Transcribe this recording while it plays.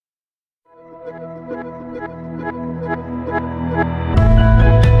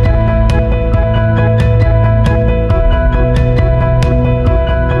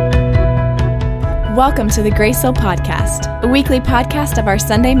Welcome to the Grace Hill Podcast, a weekly podcast of our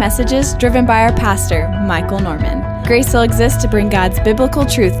Sunday messages driven by our pastor, Michael Norman. Grace Hill exists to bring God's biblical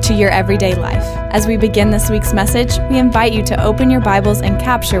truth to your everyday life. As we begin this week's message, we invite you to open your Bibles and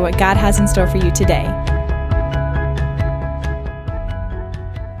capture what God has in store for you today.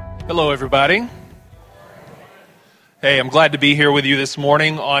 Hello, everybody. Hey, I'm glad to be here with you this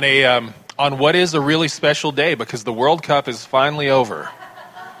morning on what is a really special day because the World Cup is finally over.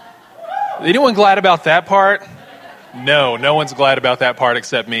 Anyone glad about that part? No one's glad about that part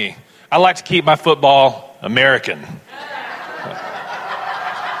except me. I like to keep my football American. What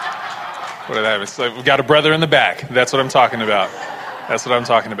did I have? So we've got a brother in the back. That's what I'm talking about.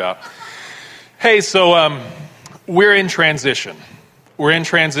 Hey, so we're in transition. We're in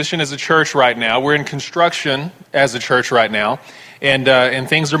transition as a church right now. We're in construction as a church right now. And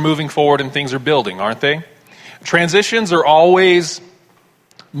things are moving forward and things are building, aren't they? Transitions are always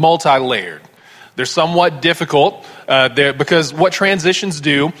multi-layered. They're somewhat difficult because what transitions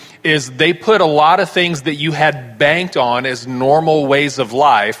do is they put a lot of things that you had banked on as normal ways of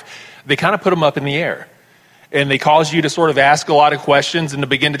life, they kind of put them up in the air. And they cause you to sort of ask a lot of questions and to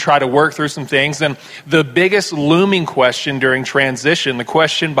begin to try to work through some things. And the biggest looming question during transition, the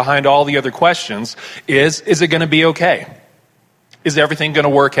question behind all the other questions is it going to be okay? Is everything going to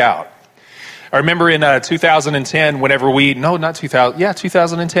work out? I remember in 2010,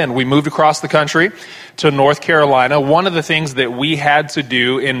 2010, we moved across the country to North Carolina. One of the things that we had to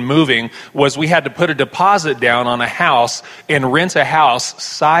do in moving was we had to put a deposit down on a house and rent a house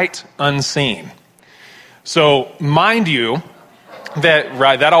sight unseen. So mind you,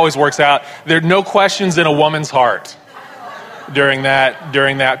 that always works out. There are no questions in a woman's heart during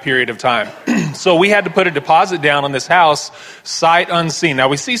that period of time. So we had to put a deposit down on this house, sight unseen. Now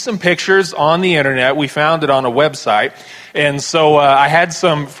we see some pictures on the internet. We found it on a website. And so I had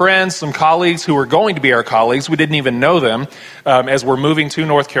some friends, some colleagues who were going to be our colleagues. We didn't even know them. As we're moving to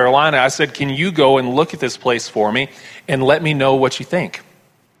North Carolina, I said, can you go and look at this place for me and let me know what you think?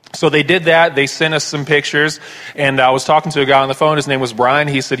 So they did that. They sent us some pictures, and I was talking to a guy on the phone. His name was Brian.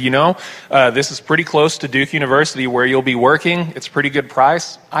 He said, this is pretty close to Duke University where you'll be working. It's a pretty good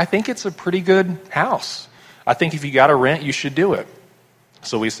price. I think it's a pretty good house. I think if you got to rent, you should do it.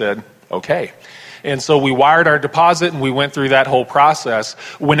 So we said, okay. And so we wired our deposit, and we went through that whole process.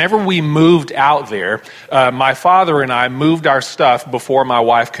 Whenever we moved out there, my father and I moved our stuff before my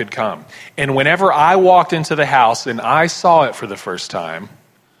wife could come. And whenever I walked into the house and I saw it for the first time,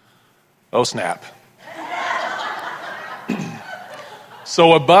 oh, snap.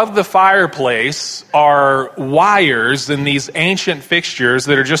 So above the fireplace are wires and these ancient fixtures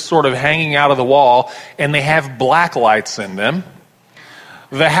that are just sort of hanging out of the wall, and they have black lights in them.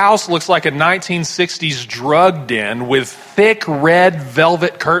 The house looks like a 1960s drug den with thick red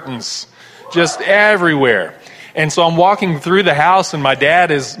velvet curtains just everywhere. And so I'm walking through the house, and my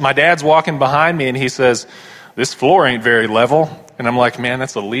dad's walking behind me, and he says, "This floor ain't very level." And I'm like, man,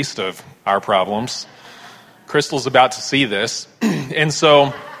 that's the least of our problems. Crystal's about to see this. And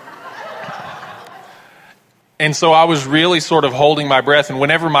so I was really sort of holding my breath. And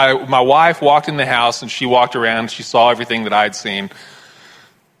whenever my wife walked in the house and she walked around, she saw everything that I'd seen,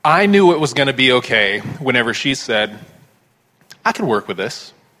 I knew it was going to be okay whenever she said, I can work with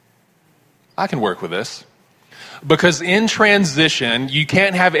this. Because in transition, you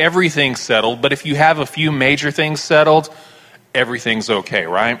can't have everything settled, but if you have a few major things settled, everything's okay,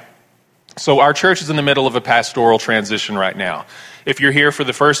 right? So our church is in the middle of a pastoral transition right now. If you're here for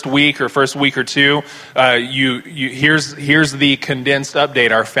the first week or two, here's the condensed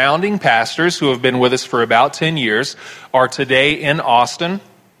update. Our founding pastors, who have been with us for about 10 years, are today in Austin,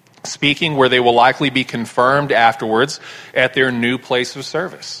 speaking where they will likely be confirmed afterwards at their new place of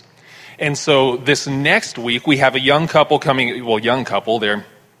service. And so this next week, we have a young couple coming. Well, young couple, they're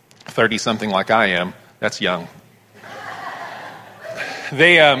 30-something like I am. That's young.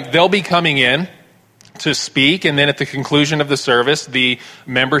 They'll be coming in to speak, and then at the conclusion of the service, the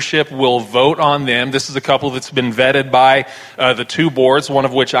membership will vote on them. This is a couple that's been vetted by the two boards, one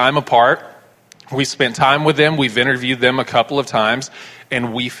of which I'm a part. We spent time with them. We've interviewed them a couple of times,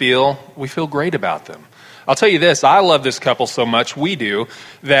 and we feel great about them. I'll tell you this, I love this couple so much, we do,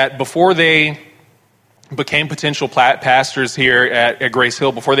 that before they became potential pastors here at Grace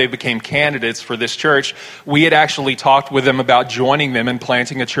Hill, before they became candidates for this church, we had actually talked with them about joining them and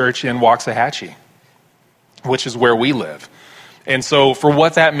planting a church in Waxahachie, which is where we live. And so for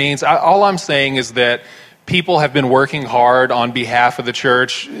what that means, all I'm saying is that people have been working hard on behalf of the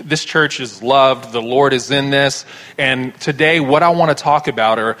church. This church is loved. The Lord is in this. And today, what I want to talk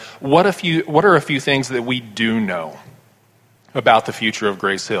about are what are a few things that we do know about the future of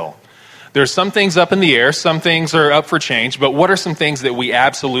Grace Hill. There's some things up in the air, some things are up for change, but what are some things that we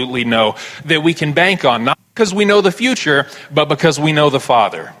absolutely know that we can bank on? Not because we know the future, but because we know the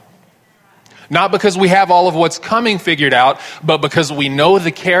Father. Not because we have all of what's coming figured out, but because we know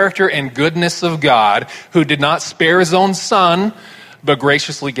the character and goodness of God, who did not spare his own Son, but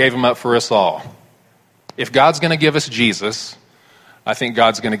graciously gave him up for us all. If God's going to give us Jesus, I think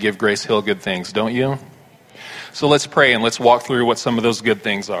God's going to give Grace Hill good things, don't you? So let's pray and let's walk through what some of those good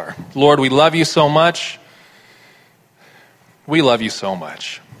things are. Lord, we love you so much. We love you so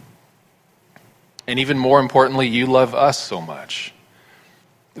much. And even more importantly, you love us so much.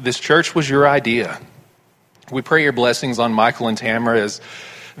 This church was your idea. We pray your blessings on Michael and Tamara as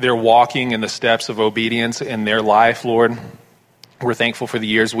they're walking in the steps of obedience in their life, Lord. We're thankful for the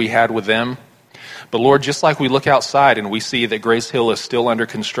years we had with them. But Lord, just like we look outside and we see that Grace Hill is still under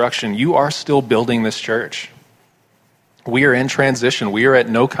construction, you are still building this church. We are in transition. We are at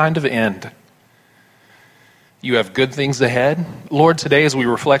no kind of end. You have good things ahead. Lord, today as we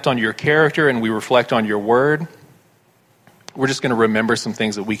reflect on your character and we reflect on your word, we're just going to remember some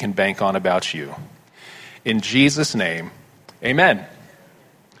things that we can bank on about you. In Jesus' name, amen.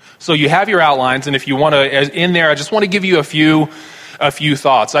 So you have your outlines, and if you want to, in there, I just want to give you a few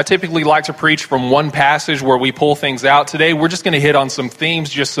thoughts. I typically like to preach from one passage where we pull things out. Today, we're just going to hit on some themes,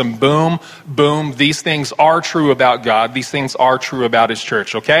 just some boom. These things are true about God. These things are true about his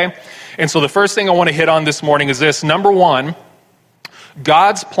church, okay? And so the first thing I want to hit on this morning is this. Number one,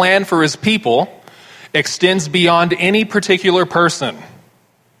 God's plan for his people extends beyond any particular person.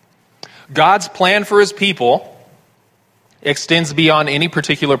 God's plan for his people extends beyond any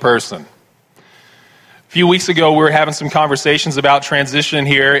particular person. A few weeks ago, we were having some conversations about transition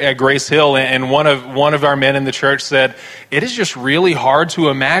here at Grace Hill, and one of our men in the church said, it is just really hard to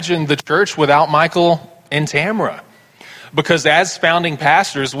imagine the church without Michael and Tamara. Because as founding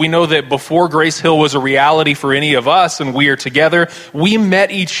pastors, we know that before Grace Hill was a reality for any of us and we are together, we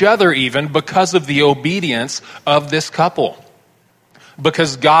met each other even because of the obedience of this couple.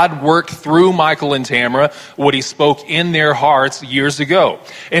 Because God worked through Michael and Tamara what he spoke in their hearts years ago.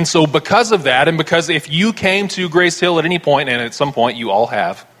 And so because of that, and because if you came to Grace Hill at any point, and at some point you all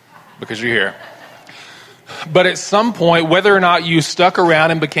have, because you're here, but at some point, whether or not you stuck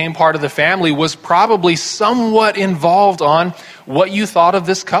around and became part of the family was probably somewhat involved on what you thought of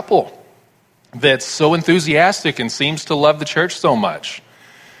this couple that's so enthusiastic and seems to love the church so much.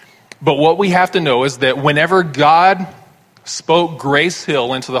 But what we have to know is that whenever God spoke Grace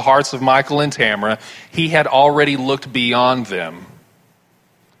Hill into the hearts of Michael and Tamara, he had already looked beyond them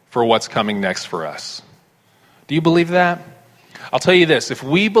for what's coming next for us. Do you believe that? I'll tell you this, if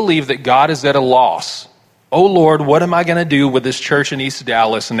we believe that God is at a loss, oh Lord, what am I going to do with this church in East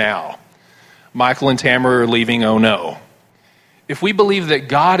Dallas now? Michael and Tamara are leaving, oh no. If we believe that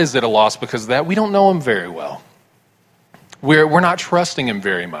God is at a loss because of that, we don't know him very well. We're not trusting him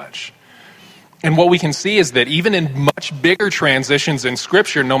very much. And what we can see is that even in much bigger transitions in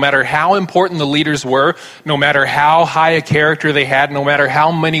Scripture, no matter how important the leaders were, no matter how high a character they had, no matter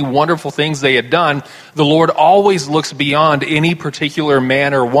how many wonderful things they had done, the Lord always looks beyond any particular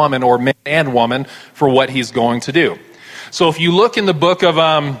man or man and woman for what he's going to do. So if you look in the book of,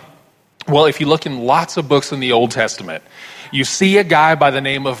 if you look in lots of books in the Old Testament, you see a guy by the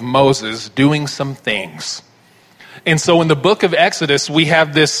name of Moses doing some things. And so in the book of Exodus, we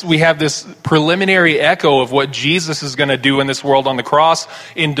have this preliminary echo of what Jesus is going to do in this world on the cross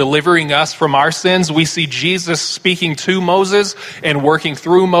in delivering us from our sins. We see Jesus speaking to Moses and working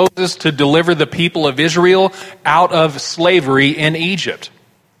through Moses to deliver the people of Israel out of slavery in Egypt.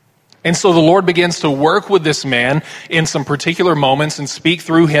 And so the Lord begins to work with this man in some particular moments and speak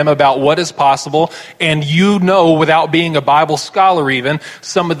through him about what is possible. And you know, without being a Bible scholar even,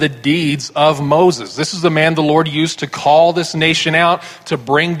 some of the deeds of Moses. This is the man the Lord used to call this nation out, to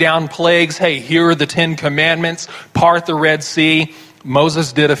bring down plagues. Hey, here are the 10 commandments, part the Red Sea.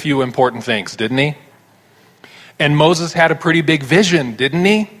 Moses did a few important things, didn't he? And Moses had a pretty big vision, didn't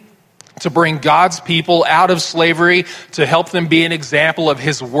he? To bring God's people out of slavery, to help them be an example of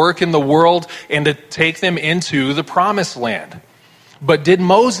his work in the world, and to take them into the promised land. But did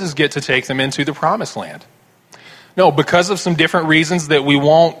Moses get to take them into the promised land? No, because of some different reasons that we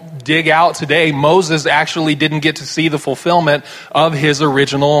won't dig out today, Moses actually didn't get to see the fulfillment of his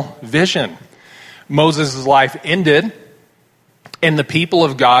original vision. Moses' life ended, and the people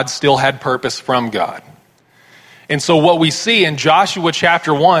of God still had purpose from God. And so what we see in Joshua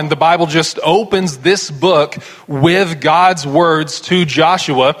chapter 1, the Bible just opens this book with God's words to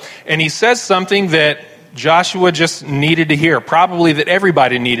Joshua. And he says something that Joshua just needed to hear, probably that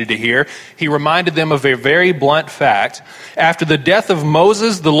everybody needed to hear. He reminded them of a very blunt fact. After the death of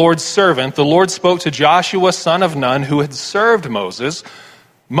Moses, the Lord's servant, the Lord spoke to Joshua, son of Nun, who had served Moses.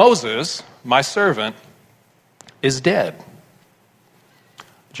 Moses, my servant, is dead.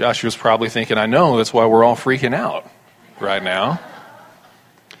 Joshua's probably thinking, I know, that's why we're all freaking out right now.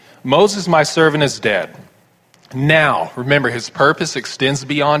 Moses, my servant, is dead. Now, remember, his purpose extends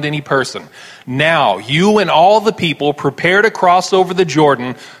beyond any person. Now, you and all the people prepare to cross over the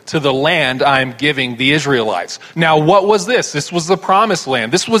Jordan to the land I am giving the Israelites. Now, what was this? This was the promised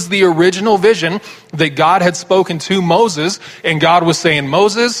land. This was the original vision that God had spoken to Moses, and God was saying,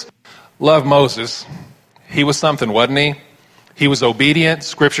 Moses, love Moses. He was something, wasn't he? He was obedient.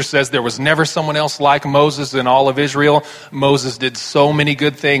 Scripture says there was never someone else like Moses in all of Israel. Moses did so many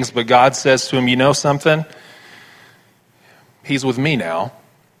good things, but God says to him, you know something? He's with me now.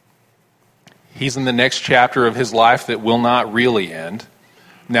 He's in the next chapter of his life that will not really end.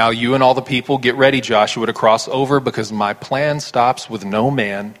 Now you and all the people get ready, Joshua, to cross over because my plan stops with no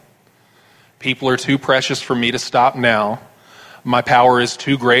man. People are too precious for me to stop now. My power is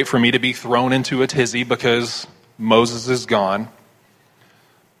too great for me to be thrown into a tizzy because Moses is gone.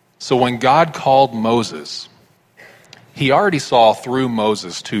 So when God called Moses, he already saw through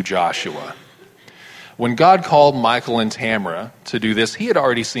Moses to Joshua. When God called Michael and Tamara to do this, he had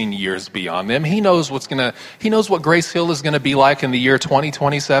already seen years beyond them. He knows what Grace Hill is going to be like in the year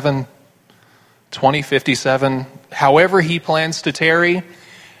 2027, 2057, however he plans to tarry,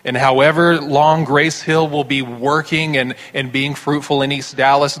 and however long Grace Hill will be working and being fruitful in East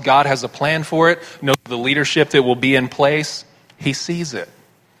Dallas. God has a plan for it, knows the leadership that will be in place. He sees it.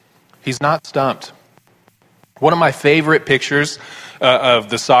 He's not stumped. One of my favorite pictures of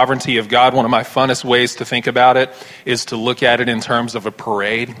the sovereignty of God, one of my funnest ways to think about it is to look at it in terms of a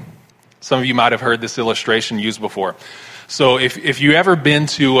parade. Some of you might have heard this illustration used before. So if you ever been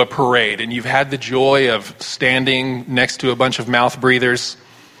to a parade and you've had the joy of standing next to a bunch of mouth breathers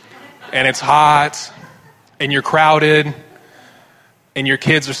and it's hot and you're crowded and your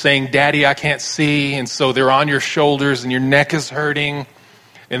kids are saying, Daddy, I can't see, and so they're on your shoulders and your neck is hurting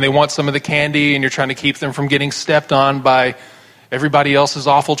and they want some of the candy and you're trying to keep them from getting stepped on by everybody else's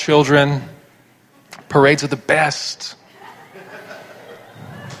awful children. Parades are the best.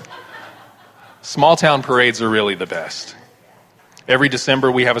 Small town parades are really the best. Every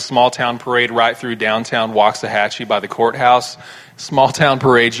December we have a small town parade right through downtown Waxahachie by the courthouse. Small town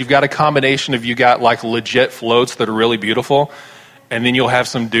parades, you've got a combination of, you got like legit floats that are really beautiful, and then you'll have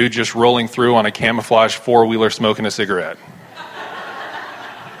some dude just rolling through on a camouflage four-wheeler smoking a cigarette.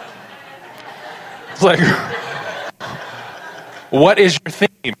 It's like, what is your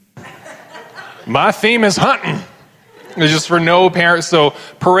theme? My theme is hunting. It's just for no apparent. So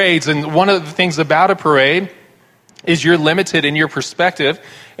parades, and one of the things about a parade is you're limited in your perspective,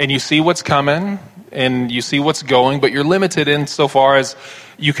 and you see what's coming and you see what's going, but you're limited in so far as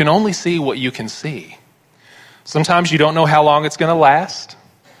you can only see what you can see. Sometimes you don't know how long it's going to last.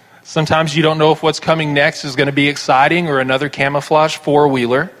 Sometimes you don't know if what's coming next is going to be exciting or another camouflage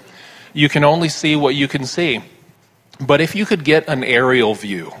four-wheeler. You can only see what you can see. But if you could get an aerial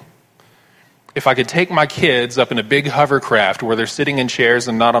view, if I could take my kids up in a big hovercraft where they're sitting in chairs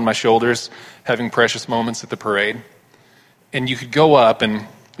and not on my shoulders, having precious moments at the parade, and you could go up and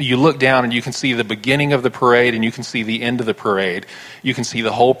you look down and you can see the beginning of the parade and you can see the end of the parade. You can see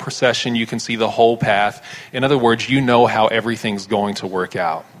the whole procession. You can see the whole path. In other words, you know how everything's going to work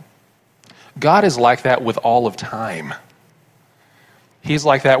out. God is like that with all of time. He's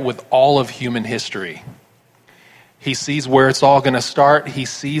like that with all of human history. He sees where it's all going to start. He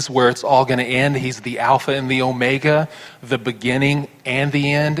sees where it's all going to end. He's the Alpha and the Omega, the beginning and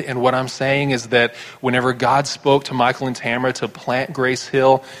the end. And what I'm saying is that whenever God spoke to Michael and Tamara to plant Grace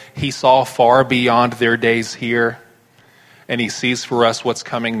Hill, he saw far beyond their days here. And he sees for us what's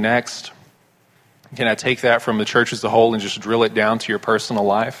coming next. Can I take that from the church as a whole and just drill it down to your personal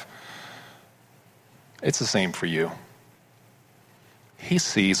life? It's the same for you. He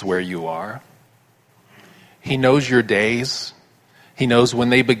sees where you are. He knows your days. He knows when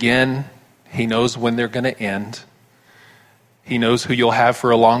they begin. He knows when they're going to end. He knows who you'll have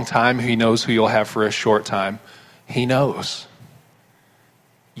for a long time. He knows who you'll have for a short time. He knows.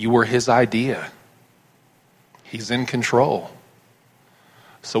 You were his idea. He's in control.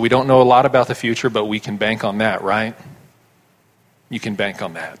 So we don't know a lot about the future, but we can bank on that, right? You can bank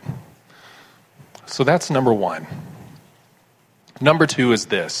on that. So that's number one. Number two is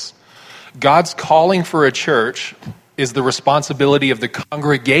this. God's calling for a church is the responsibility of the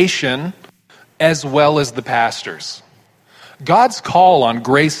congregation as well as the pastors. God's call on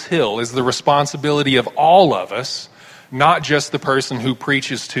Grace Hill is the responsibility of all of us, not just the person who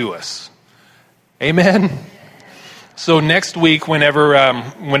preaches to us. Amen? So next week, whenever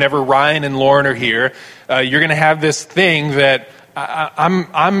Ryan and Lauren are here, you're going to have this thing that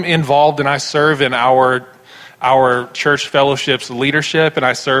I'm involved and I serve in our church fellowship's leadership, and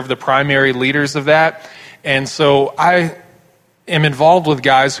I serve the primary leaders of that. And so I am involved with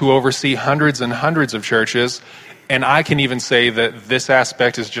guys who oversee hundreds and hundreds of churches, and I can even say that this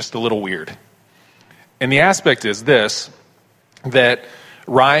aspect is just a little weird. And the aspect is this, that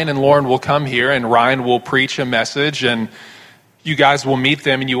Ryan and Lauren will come here, and Ryan will preach a message, and you guys will meet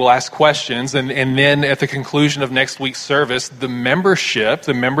them, and you will ask questions, and then at the conclusion of next week's service, the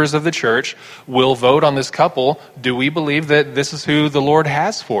members of the church, will vote on this couple. Do we believe that this is who the Lord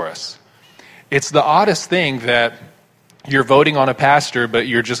has for us? It's the oddest thing that you're voting on a pastor, but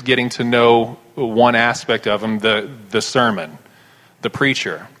you're just getting to know one aspect of him, the sermon, the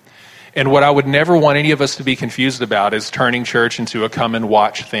preacher. And what I would never want any of us to be confused about is turning church into a come and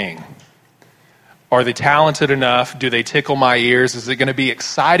watch thing. Are they talented enough? Do they tickle my ears? Is it going to be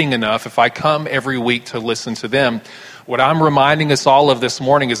exciting enough if I come every week to listen to them? What I'm reminding us all of this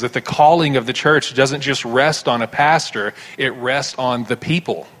morning is that the calling of the church doesn't just rest on a pastor, it rests on the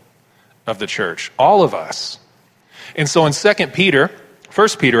people of the church, all of us. And so in 1 Peter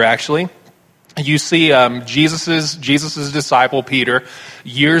actually, you see Jesus's disciple Peter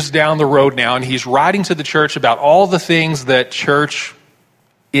years down the road now, and he's writing to the church about all the things that church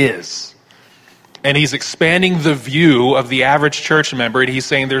is. And he's expanding the view of the average church member, and he's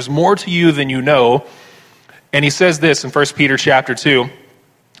saying there's more to you than you know. And he says this in 1 Peter chapter 2,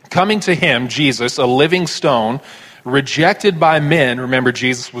 coming to him, Jesus, a living stone, rejected by men. Remember,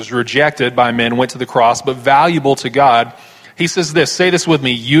 Jesus was rejected by men, went to the cross, but valuable to God. He says this, say this with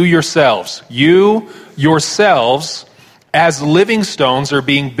me, you yourselves, as living stones are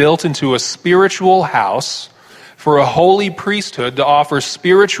being built into a spiritual house for a holy priesthood to offer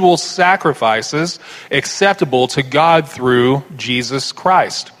spiritual sacrifices acceptable to God through Jesus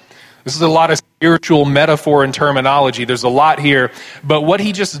Christ. This is a lot of spiritual metaphor and terminology. There's a lot here. But what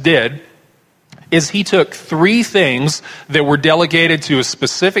he just did is he took three things that were delegated to a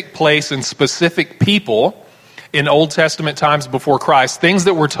specific place and specific people in Old Testament times before Christ, things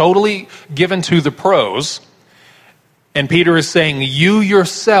that were totally given to the pros. And Peter is saying, you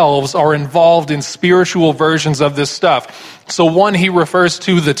yourselves are involved in spiritual versions of this stuff. So one, he refers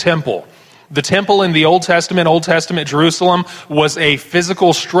to the temple. The temple in the Old Testament Jerusalem, was a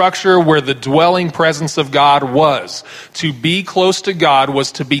physical structure where the dwelling presence of God was. To be close to God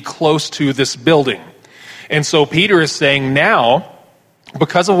was to be close to this building. And so Peter is saying now,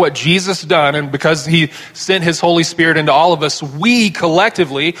 because of what Jesus done and because he sent his Holy Spirit into all of us, we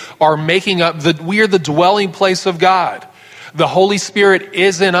collectively are making up, we are the dwelling place of God. The Holy Spirit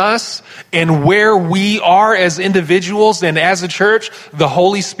is in us, and where we are as individuals and as a church, the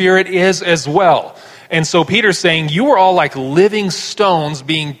Holy Spirit is as well. And so Peter's saying, you are all like living stones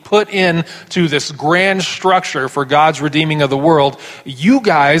being put into this grand structure for God's redeeming of the world. You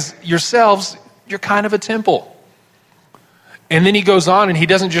guys, yourselves, you're kind of a temple. And then he goes on, and he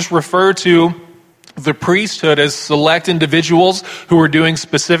doesn't just refer to the priesthood as select individuals who are doing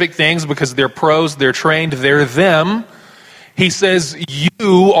specific things because they're pros, they're trained, they're them. He says,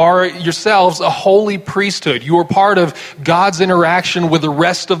 you are yourselves a holy priesthood. You are part of God's interaction with the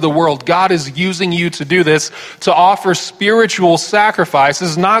rest of the world. God is using you to do this, to offer spiritual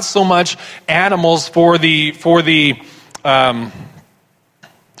sacrifices, not so much animals for the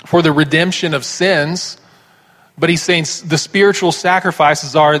redemption of sins, but he's saying the spiritual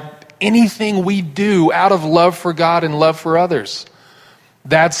sacrifices are anything we do out of love for God and love for others.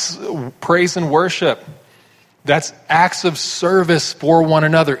 That's praise and worship. That's acts of service for one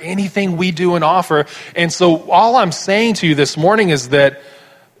another, anything we do and offer. And so all I'm saying to you this morning is that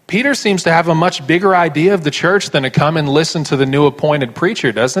Peter seems to have a much bigger idea of the church than to come and listen to the new appointed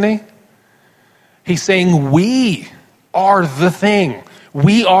preacher, doesn't he? He's saying we are the thing.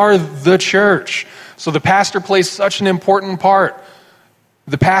 We are the church. So the pastor plays such an important part.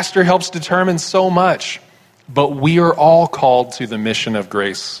 The pastor helps determine so much. But we are all called to the mission of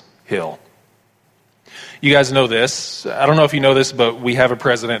Grace Hill. You guys know this. I don't know if you know this, but we have a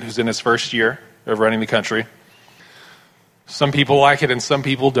president who's in his first year of running the country. Some people like it and some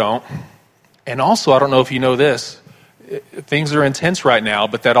people don't. And also, I don't know if you know this, things are intense right now,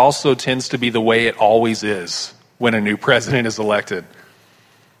 but that also tends to be the way it always is when a new president is elected.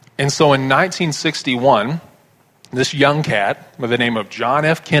 And so in 1961, this young cat by the name of John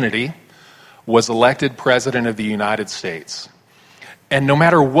F. Kennedy was elected president of the United States. And no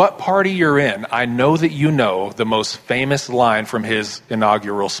matter what party you're in, I know that you know the most famous line from his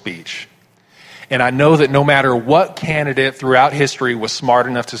inaugural speech. And I know that no matter what candidate throughout history was smart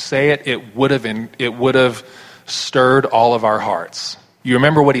enough to say it, it would have stirred all of our hearts. You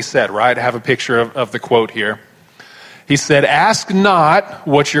remember what he said, right? I have a picture of the quote here. He said, "Ask not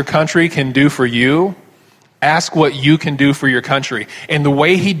what your country can do for you. Ask what you can do for your country." And the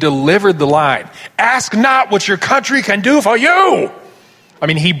way he delivered the line, "Ask not what your country can do for you." I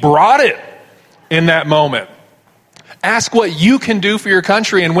mean, he brought it in that moment. Ask what you can do for your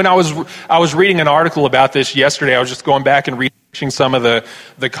country. And when I was reading an article about this yesterday, I was just going back and researching some of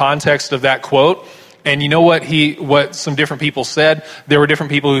the context of that quote. And you know what some different people said? There were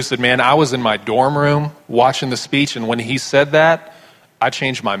different people who said, man, I was in my dorm room watching the speech, and when he said that, I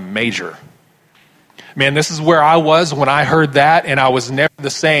changed my major. Man, this is where I was when I heard that, and I was never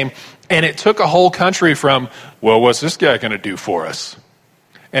the same. And it took a whole country from, well, what's this guy going to do for us?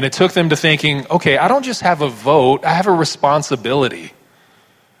 And it took them to thinking, okay, I don't just have a vote, I have a responsibility.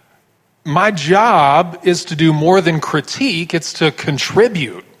 My job is to do more than critique, it's to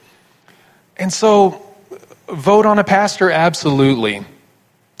contribute. And so, vote on a pastor, absolutely.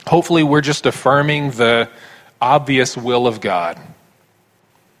 Hopefully we're just affirming the obvious will of God.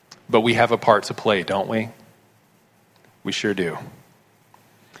 But we have a part to play, don't we? We sure do.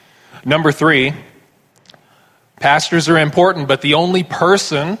 Number 3, pastors are important, but the only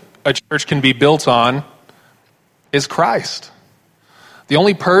person a church can be built on is Christ. The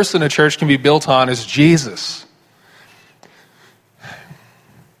only person a church can be built on is Jesus.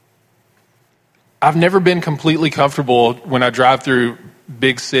 I've never been completely comfortable when I drive through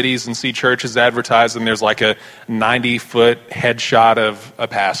big cities and see churches advertised and there's like a 90-foot headshot of a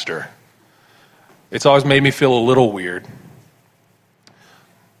pastor. It's always made me feel a little weird.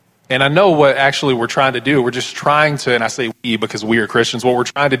 And I know what actually we're trying to do. We're just trying to, and I say we because we are Christians, what we're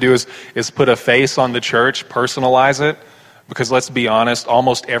trying to do is put a face on the church, personalize it. Because let's be honest,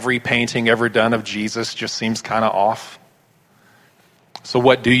 almost every painting ever done of Jesus just seems kind of off. So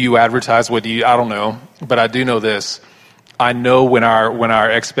what do you advertise? I don't know. But I do know this. I know when our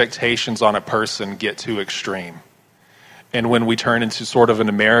expectations on a person get too extreme. And when we turn into sort of an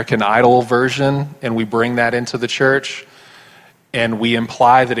American Idol version and we bring that into the church and we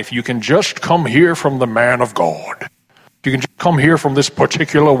imply that if you can just come here from the man of God, if you can just come here from this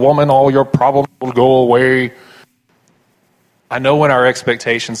particular woman, all your problems will go away. I know when our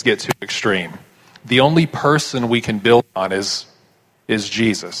expectations get too extreme. The only person we can build on is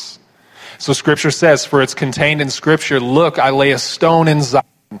Jesus. So Scripture says, for it's contained in Scripture, look, I lay a stone in Zion,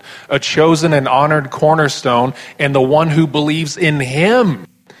 a chosen and honored cornerstone, and the one who believes in him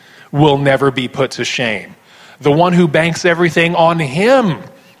will never be put to shame. The one who banks everything on him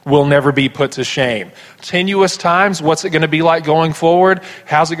will never be put to shame. Tenuous times, what's it going to be like going forward?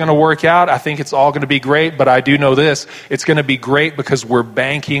 How's it going to work out? I think it's all going to be great, but I do know this. It's going to be great because we're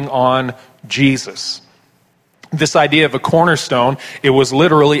banking on Jesus. This idea of a cornerstone, it was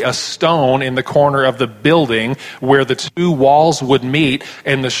literally a stone in the corner of the building where the two walls would meet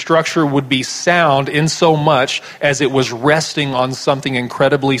and the structure would be sound in so much as it was resting on something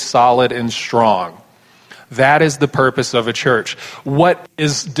incredibly solid and strong. That is the purpose of a church. What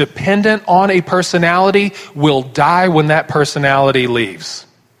is dependent on a personality will die when that personality leaves.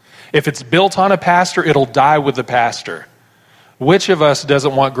 If it's built on a pastor, it'll die with the pastor. Which of us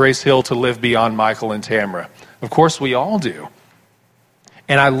doesn't want Grace Hill to live beyond Michael and Tamara? Of course we all do.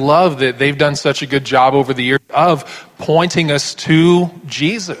 And I love that they've done such a good job over the years of pointing us to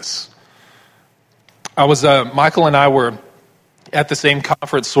Jesus. Michael and I were at the same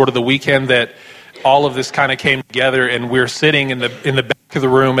conference sort of the weekend that all of this kind of came together, and we're sitting in the back of the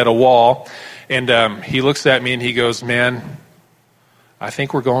room at a wall, and he looks at me and he goes, man, I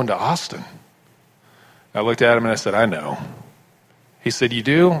think we're going to Austin. I looked at him and I said, I know. He said, you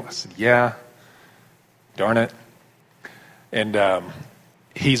do? I said, yeah. Darn it. And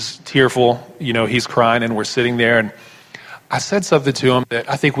he's tearful, he's crying, and we're sitting there, and I said something to him that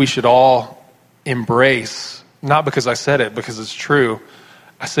I think we should all embrace, not because I said it, because it's true.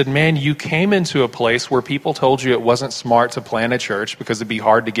 I said, man, you came into a place where people told you it wasn't smart to plant a church because it'd be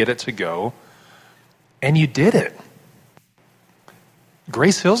hard to get it to go, and you did it.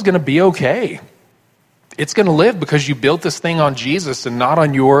 Grace Hill's going to be okay. It's going to live because you built this thing on Jesus and not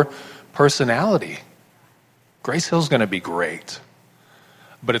on your personality. Grace Hill's going to be great.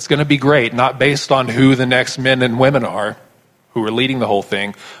 But it's going to be great not based on who the next men and women are who are leading the whole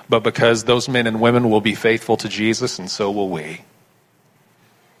thing, but because those men and women will be faithful to Jesus, and so will we.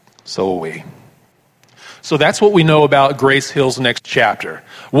 So will we. So that's what we know about Grace Hill's next chapter.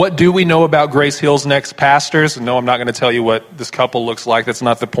 What do we know about Grace Hill's next pastors? No, I'm not going to tell you what this couple looks like. That's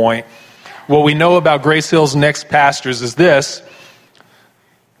not the point. What we know about Grace Hill's next pastors is this.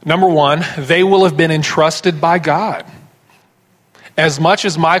 Number one, they will have been entrusted by God. As much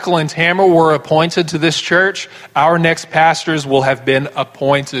as Michael and Tamara were appointed to this church, our next pastors will have been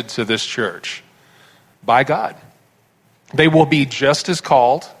appointed to this church by God. They will be just as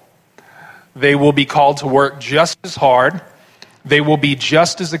called. They will be called to work just as hard. They will be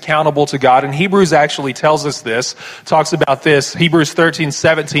just as accountable to God. And Hebrews actually tells us this, talks about this. Hebrews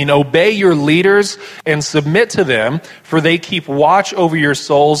 13:17, obey your leaders and submit to them, for they keep watch over your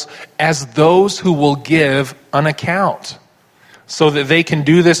souls as those who will give an account, so that they can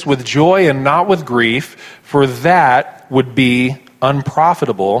do this with joy and not with grief, for that would be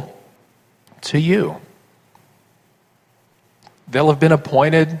unprofitable to you. They'll have been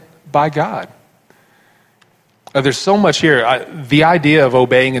appointed by God. There's so much here. The idea of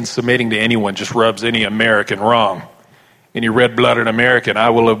obeying and submitting to anyone just rubs any American wrong. Any red-blooded American, I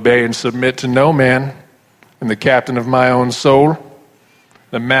will obey and submit to no man. I'm the captain of my own soul,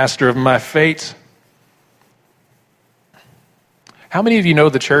 the master of my fate. How many of you know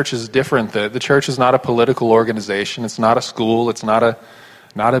the church is different? The church is not a political organization. It's not a school. It's not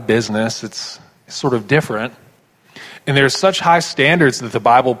a business. It's sort of different. And there's such high standards that the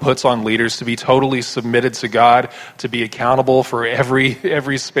Bible puts on leaders to be totally submitted to God, to be accountable for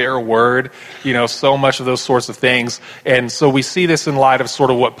every spare word, so much of those sorts of things. And so we see this in light of sort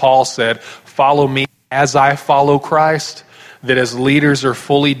of what Paul said, follow me as I follow Christ. That as leaders are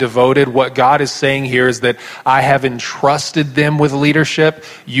fully devoted, what God is saying here is that I have entrusted them with leadership.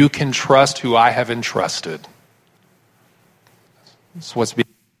 You can trust who I have entrusted. That's what's being.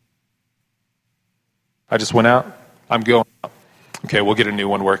 I just went out. I'm going out. Okay, we'll get a new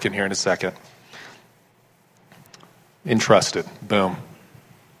one working here in a second. Entrusted. Boom.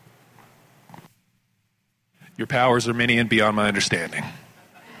 Your powers are many and beyond my understanding.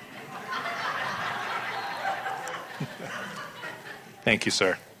 Thank you,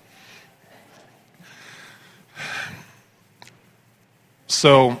 sir.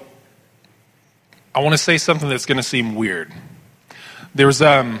 So, I want to say something that's going to seem weird. There's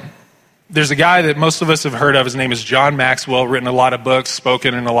a guy that most of us have heard of. His name is John Maxwell, written a lot of books,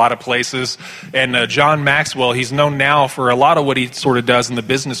 spoken in a lot of places. And John Maxwell, he's known now for a lot of what he sort of does in the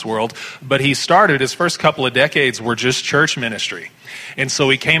business world. But he started, his first couple of decades were just church ministry. And so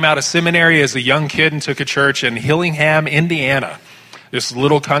he came out of seminary as a young kid and took a church in Hillingham, Indiana. This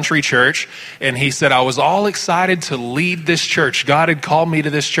little country church, and he said, I was all excited to lead this church. God had called me to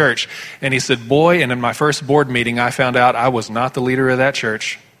this church. And he said, boy, and in my first board meeting, I found out I was not the leader of that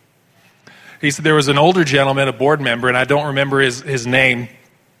church. He said there was an older gentleman, a board member, and I don't remember his name,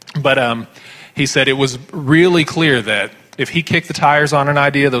 but he said it was really clear that if he kicked the tires on an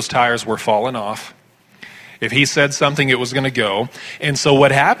idea, those tires were falling off. If he said something, it was going to go. And so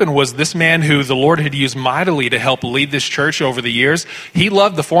what happened was this man who the Lord had used mightily to help lead this church over the years, he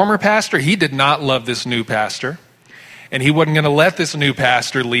loved the former pastor. He did not love this new pastor. And he wasn't going to let this new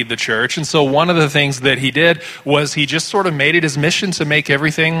pastor lead the church. And so one of the things that he did was he just sort of made it his mission to make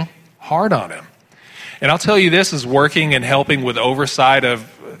everything hard on him. And I'll tell you this, is working and helping with oversight of,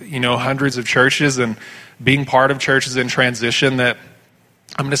 hundreds of churches and being part of churches in transition, that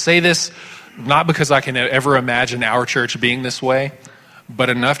I'm going to say this not because I can ever imagine our church being this way, but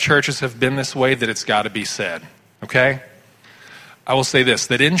enough churches have been this way that it's got to be said, okay? I will say this,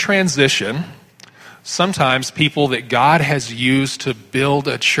 that in transition, sometimes people that God has used to build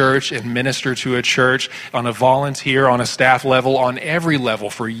a church and minister to a church on a volunteer, on a staff level, on every level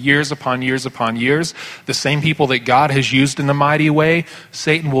for years upon years upon years, the same people that God has used in a mighty way,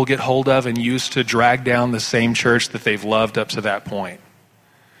 Satan will get hold of and use to drag down the same church that they've loved up to that point.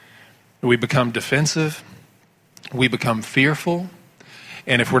 We become defensive. We become fearful.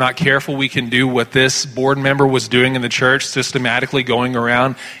 And if we're not careful, we can do what this board member was doing in the church, systematically going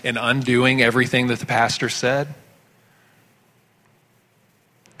around and undoing everything that the pastor said.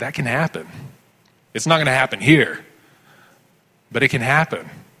 That can happen. It's not going to happen here, but it can happen.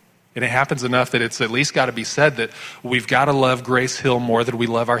 And it happens enough that it's at least got to be said that we've got to love Grace Hill more than we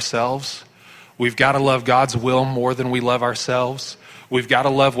love ourselves. We've got to love God's will more than we love ourselves. We've got to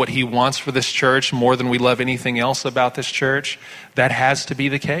love what he wants for this church more than we love anything else about this church. That has to be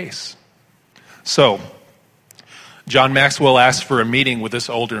the case. So, John Maxwell asked for a meeting with this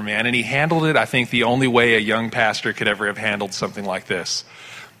older man, and he handled it, I think, the only way a young pastor could ever have handled something like this.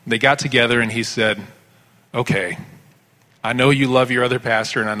 They got together and he said, okay, I know you love your other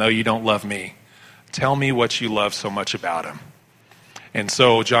pastor and I know you don't love me. Tell me what you love so much about him. And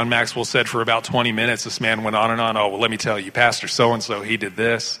so John Maxwell said for about 20 minutes, this man went on and on. Oh, well, let me tell you, Pastor so-and-so, he did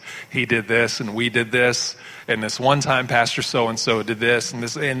this, and we did this. And this one time, Pastor so-and-so did this,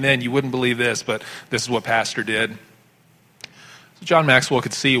 and then you wouldn't believe this, but this is what Pastor did. So John Maxwell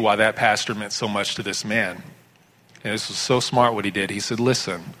could see why that pastor meant so much to this man. And this was so smart what he did. He said,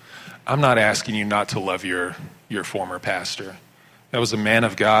 listen, I'm not asking you not to love your former pastor. That was a man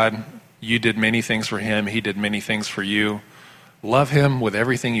of God. You did many things for him. He did many things for you. Love him with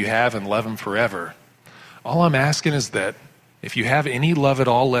everything you have and love him forever. All I'm asking is that if you have any love at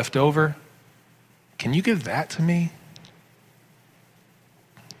all left over, can you give that to me?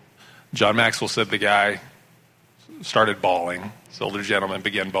 John Maxwell said the guy started bawling. This older gentleman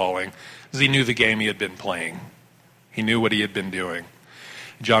began bawling because he knew the game he had been playing. He knew what he had been doing.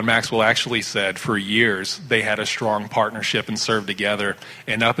 John Maxwell actually said for years they had a strong partnership and served together.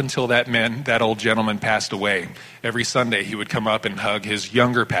 And up until that old gentleman passed away, every Sunday he would come up and hug his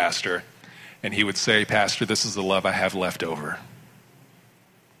younger pastor. And he would say, Pastor, this is the love I have left over.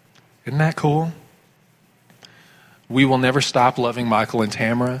 Isn't that cool? We will never stop loving Michael and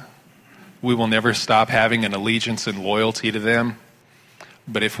Tamara. We will never stop having an allegiance and loyalty to them.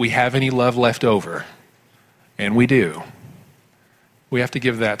 But if we have any love left over, and we do, we have to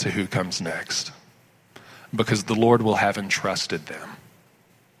give that to who comes next, because the Lord will have entrusted them.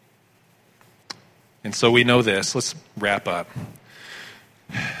 And so we know this. Let's wrap up.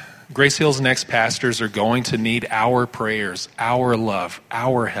 Grace Hill's next pastors are going to need our prayers, our love,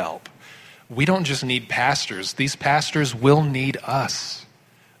 our help. We don't just need pastors. These pastors will need us.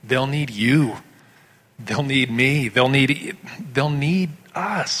 They'll need you. They'll need me. They'll need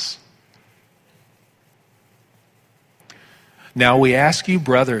us. Now we ask you,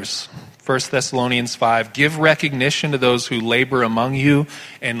 brothers, 1 Thessalonians 5, give recognition to those who labor among you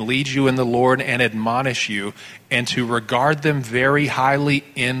and lead you in the Lord and admonish you, and to regard them very highly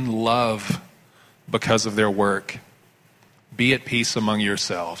in love because of their work. Be at peace among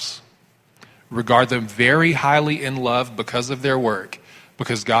yourselves. Regard them very highly in love because of their work,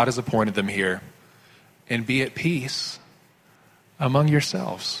 because God has appointed them here. And be at peace among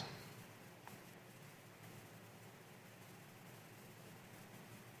yourselves.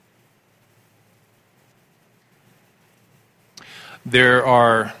 There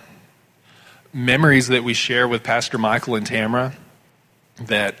are memories that we share with Pastor Michael and Tamara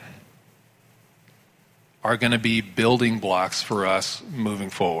that are going to be building blocks for us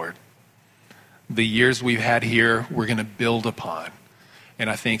moving forward. The years we've had here, we're going to build upon. And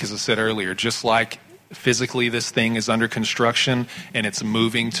I think, as I said earlier, just like physically this thing is under construction and it's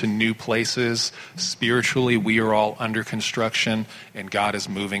moving to new places, spiritually we are all under construction and God is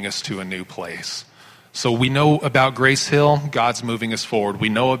moving us to a new place. So we know about Grace Hill, God's moving us forward. We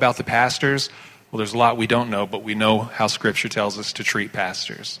know about the pastors. Well, there's a lot we don't know, but we know how Scripture tells us to treat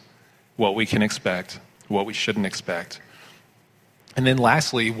pastors, what we can expect, what we shouldn't expect. And then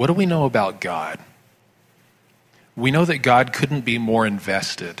lastly, what do we know about God? We know that God couldn't be more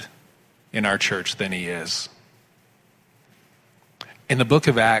invested in our church than he is. In the book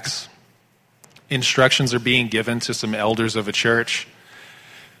of Acts, instructions are being given to some elders of a church.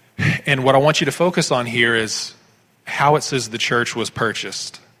 And what I want you to focus on here is how it says the church was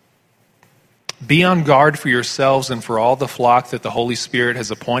purchased. Be on guard for yourselves and for all the flock that the Holy Spirit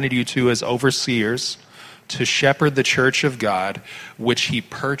has appointed you to as overseers, to shepherd the church of God, which he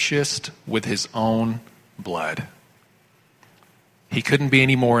purchased with his own blood. He couldn't be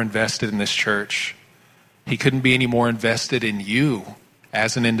any more invested in this church. He couldn't be any more invested in you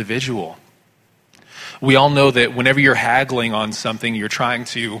as an individual. We all know that whenever you're haggling on something, you're trying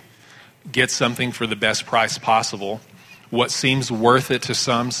to get something for the best price possible. What seems worth it to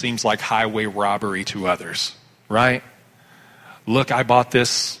some seems like highway robbery to others, right? Look, I bought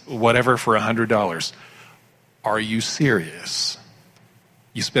this whatever for $100. Are you serious?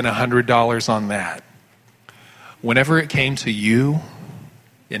 You spent $100 on that. Whenever it came to you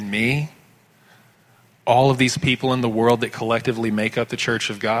and me, all of these people in the world that collectively make up the church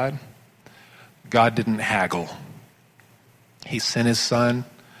of God, God didn't haggle. He sent his son,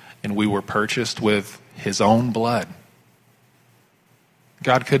 and we were purchased with his own blood.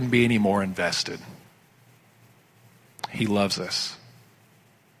 God couldn't be any more invested. He loves us.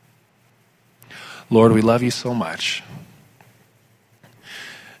 Lord, we love you so much.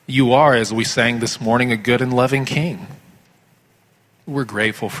 You are, as we sang this morning, a good and loving King. We're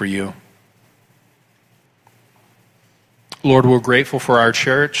grateful for you. Lord, we're grateful for our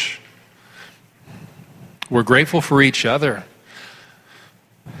church. We're grateful for each other.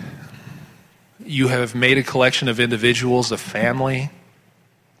 You have made a collection of individuals, a family.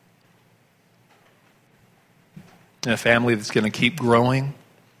 and a family that's going to keep growing.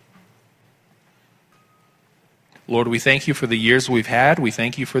 Lord, we thank you for the years we've had. We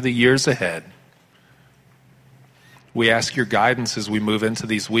thank you for the years ahead. We ask your guidance as we move into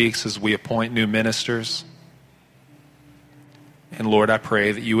these weeks, as we appoint new ministers. And Lord, I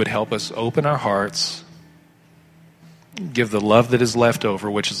pray that you would help us open our hearts, give the love that is left over,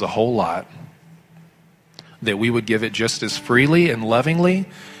 which is a whole lot, that we would give it just as freely and lovingly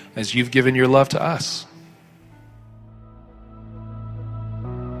as you've given your love to us.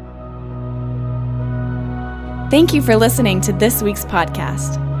 Thank you for listening to this week's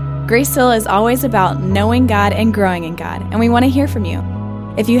podcast. Grace Hill is always about knowing God and growing in God, and we want to hear from you.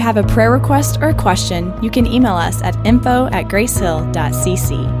 If you have a prayer request or a question, you can email us at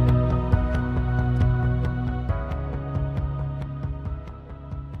info@gracehill.cc.